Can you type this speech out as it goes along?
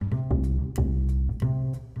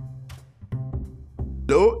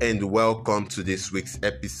Hello and welcome to this week's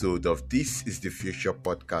episode of This is the Future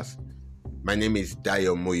podcast. My name is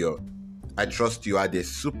Dayo Moyo. I trust you had a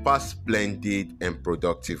super splendid and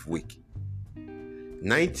productive week.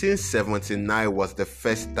 1979 was the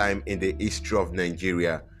first time in the history of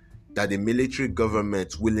Nigeria that the military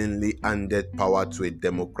government willingly handed power to a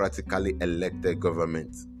democratically elected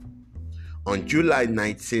government. On July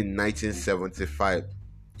 19, 1975,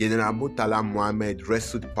 General Murtala Muhammad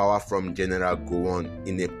wrested power from General Gowon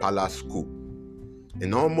in a palace coup.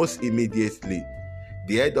 And almost immediately,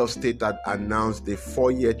 the head of state had announced a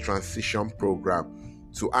 4-year transition program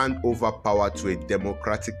to hand over power to a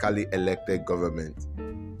democratically elected government.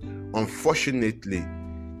 Unfortunately,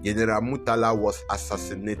 General Murtala was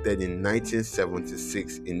assassinated in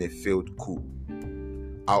 1976 in a failed coup.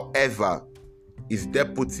 However, his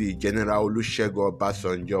deputy, General Olusegun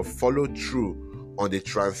Obasanjo, followed through on the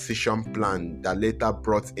transition plan that later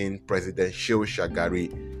brought in President Shehu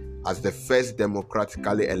Shagari as the first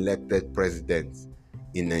democratically elected president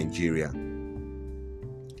in Nigeria.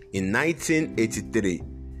 In 1983,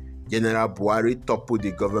 General Buhari toppled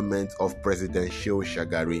the government of President Shehu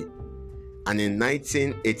Shagari, and in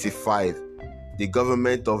 1985, the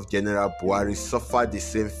government of General Buhari suffered the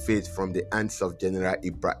same fate from the hands of General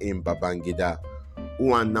Ibrahim Babangida,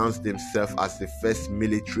 who announced himself as the first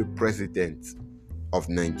military president of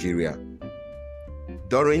Nigeria.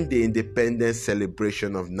 During the independence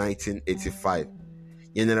celebration of 1985,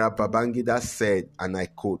 General Babangida said, and I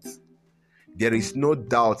quote, "There is no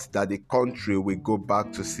doubt that the country will go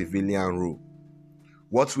back to civilian rule.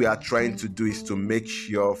 What we are trying to do is to make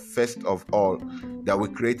sure, first of all, that we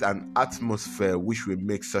create an atmosphere which will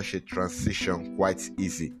make such a transition quite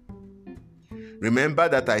easy." Remember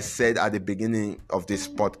that I said at the beginning of this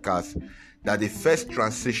podcast that the first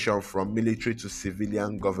transition from military to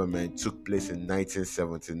civilian government took place in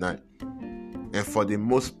 1979. And for the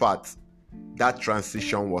most part, that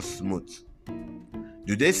transition was smooth.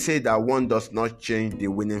 Do they say that one does not change the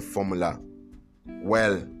winning formula?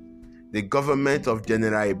 Well, the government of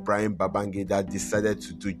General Ibrahim Babangida decided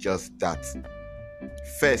to do just that.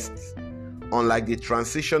 First, unlike the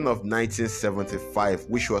transition of 1975,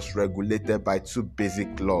 which was regulated by two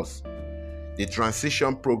basic laws, the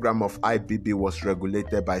transition program of IBB was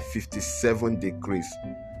regulated by 57 decrees,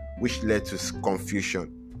 which led to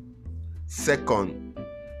confusion. Second,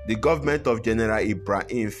 the government of General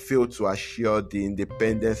Ibrahim failed to assure the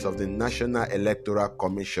independence of the National Electoral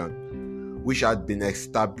Commission, which had been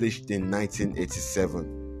established in 1987.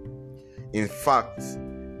 In fact,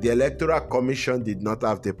 the Electoral Commission did not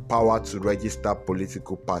have the power to register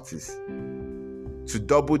political parties. To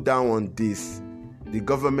double down on this, the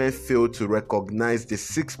government failed to recognize the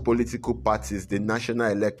 6 political parties the National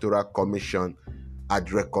Electoral Commission had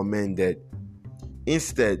recommended.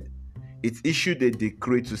 Instead, it issued a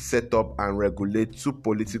decree to set up and regulate 2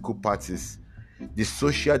 political parties, the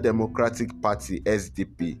Social Democratic Party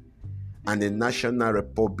 (SDP) and the National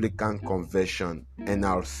Republican Convention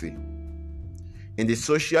 (NRC). In the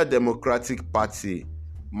Social Democratic Party,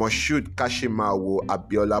 Moshood Kashimawo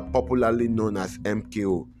Abiola, popularly known as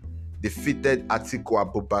MKO, defeated Atiku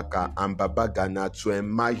Abubakar and Baba Gana to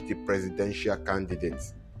emerge the presidential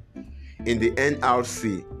candidates. In the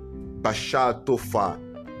NRC, Bashar Tofa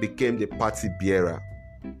became the party bearer.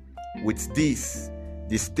 With this,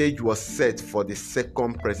 the stage was set for the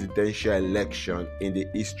second presidential election in the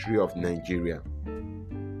history of Nigeria.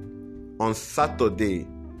 On Saturday,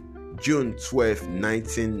 June 12,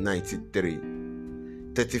 1993,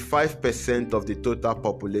 35% of the total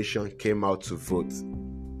population came out to vote.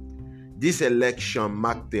 This election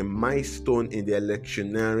marked a milestone in the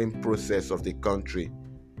electioneering process of the country,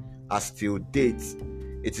 as till date,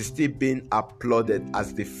 it is still being applauded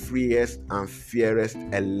as the freest and fairest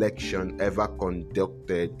election ever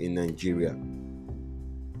conducted in Nigeria.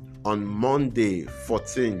 On Monday,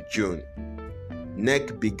 14 June,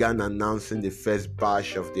 NEC began announcing the first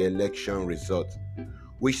batch of the election results,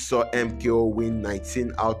 which saw MKO win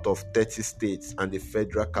 19 out of 30 states and the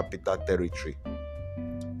Federal Capital Territory.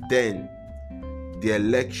 Then, the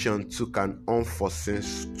election took an unforeseen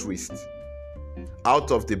twist.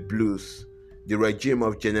 Out of the blues, the regime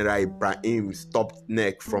of General Ibrahim stopped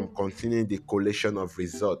NEC from continuing the collation of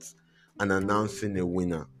results and announcing a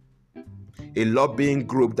winner. A lobbying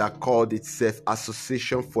group that called itself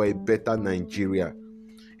Association for a Better Nigeria,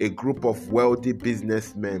 a group of wealthy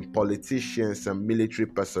businessmen, politicians, and military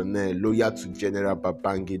personnel loyal to General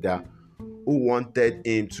Babangida, who wanted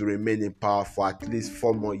him to remain in power for at least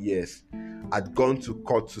 4 more years, had gone to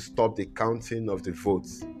court to stop the counting of the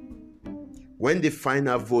votes. When the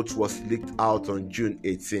final vote was leaked out on June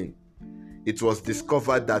 18, it was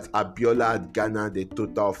discovered that Abiola had garnered a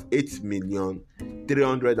total of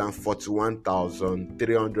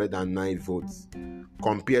 8,341,309 votes,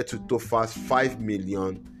 compared to Tofa's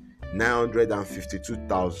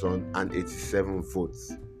 5,952,087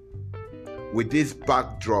 votes. With this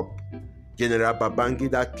backdrop, General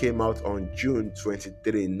Babangida came out on June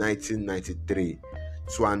 23, 1993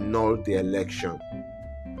 to annul the election.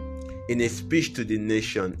 In a speech to the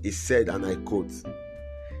nation, he said, and I quote,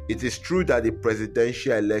 "It is true that the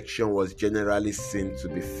presidential election was generally seen to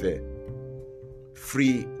be fair,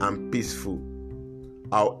 free and peaceful.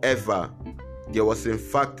 However, there was in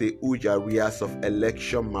fact a huge areas of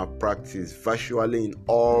election malpractice virtually in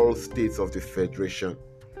all states of the Federation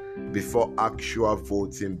before actual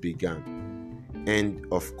voting began." End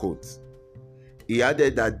of quote. He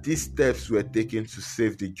added that these steps were taken to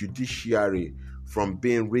save the judiciary from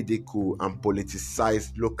being ridiculed and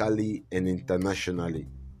politicized locally and internationally.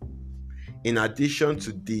 In addition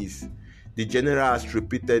to this, the general has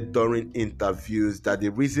repeated during interviews that the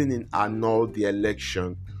reason he annulled the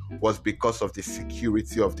election was because of the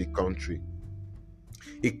security of the country.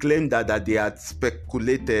 He claimed that they had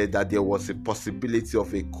speculated that there was a possibility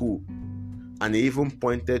of a coup, and he even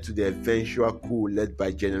pointed to the eventual coup led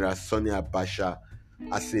by General Sani Abacha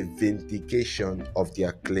as a vindication of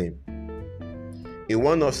their claim. In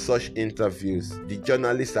one of such interviews, the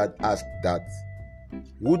journalist had asked that,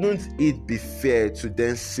 wouldn't it be fair to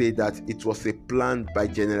then say that it was a plan by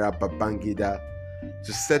General Babangida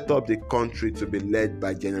to set up the country to be led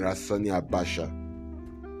by General Sani Abacha?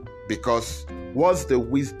 Because what's the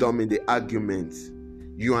wisdom in the argument?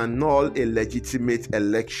 You annul a legitimate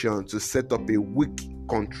election to set up a weak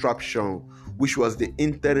contraption, which was the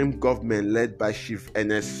interim government led by Chief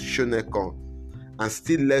Ernest Shonekan, and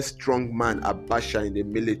still left strongman Abacha in the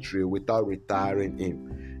military without retiring him.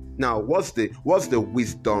 Now, what's the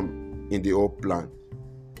wisdom in the whole plan?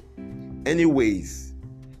 Anyways,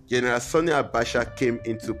 General Sani Abacha came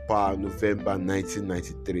into power November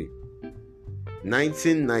 1993.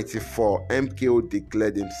 1994, MKO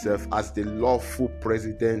declared himself as the lawful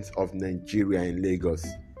president of Nigeria in Lagos.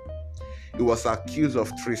 He was accused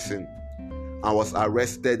of treason and was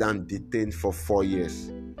arrested and detained for 4 years.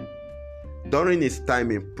 During his time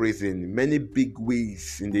in prison, many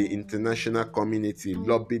bigwigs in the international community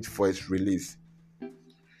lobbied for his release.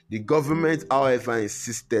 The government, however,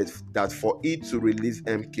 insisted that for it to release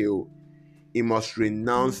MKO, he must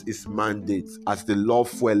renounce his mandate as the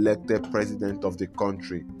lawful elected president of the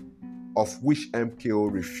country, of which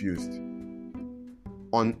MKO refused.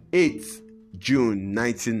 On 8 June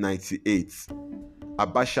 1998,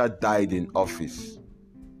 Abacha died in office.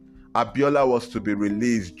 Abiola was to be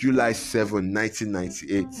released July 7,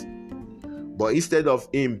 1998, but instead of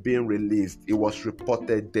him being released, he was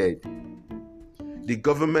reported dead. The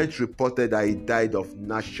government reported that he died of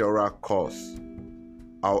natural cause.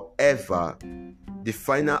 However, the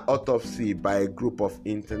final autopsy by a group of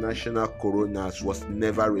international coroners was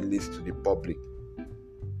never released to the public.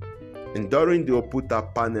 And during the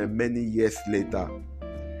Oputa panel many years later,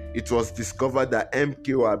 it was discovered that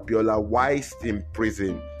MKO Abiola, whilst in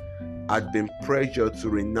prison, had been pressured to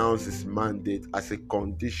renounce his mandate as a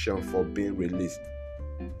condition for being released.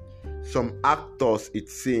 Some actors, it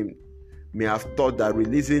seemed, may have thought that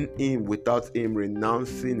releasing him without him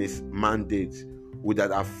renouncing his mandate would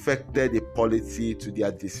have affected the polity to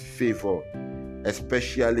their disfavor,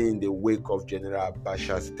 especially in the wake of General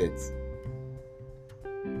Abacha's death.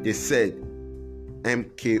 They said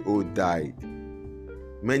MKO died.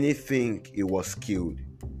 Many think he was killed.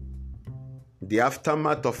 In the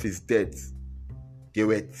aftermath of his death, there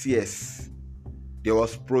were tears, there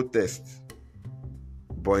was protest,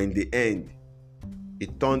 but in the end,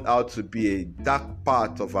 it turned out to be a dark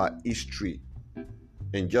part of our history,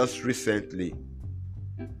 and just recently,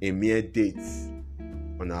 a mere date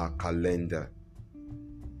on our calendar.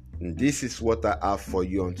 And this is what I have for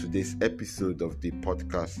you on today's episode of the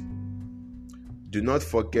podcast. Do not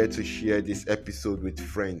forget to share this episode with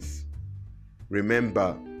friends.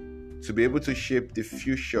 Remember, to be able to shape the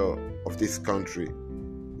future of this country,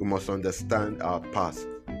 we must understand our past.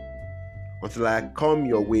 Until I come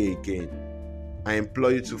your way again, I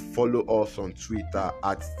implore you to follow us on Twitter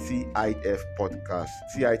at TIF Podcast.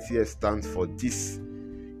 TITF stands for This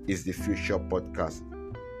is the Future Podcast.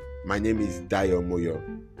 My name is Dayo Moyo.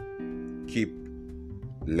 Keep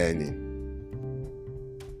learning.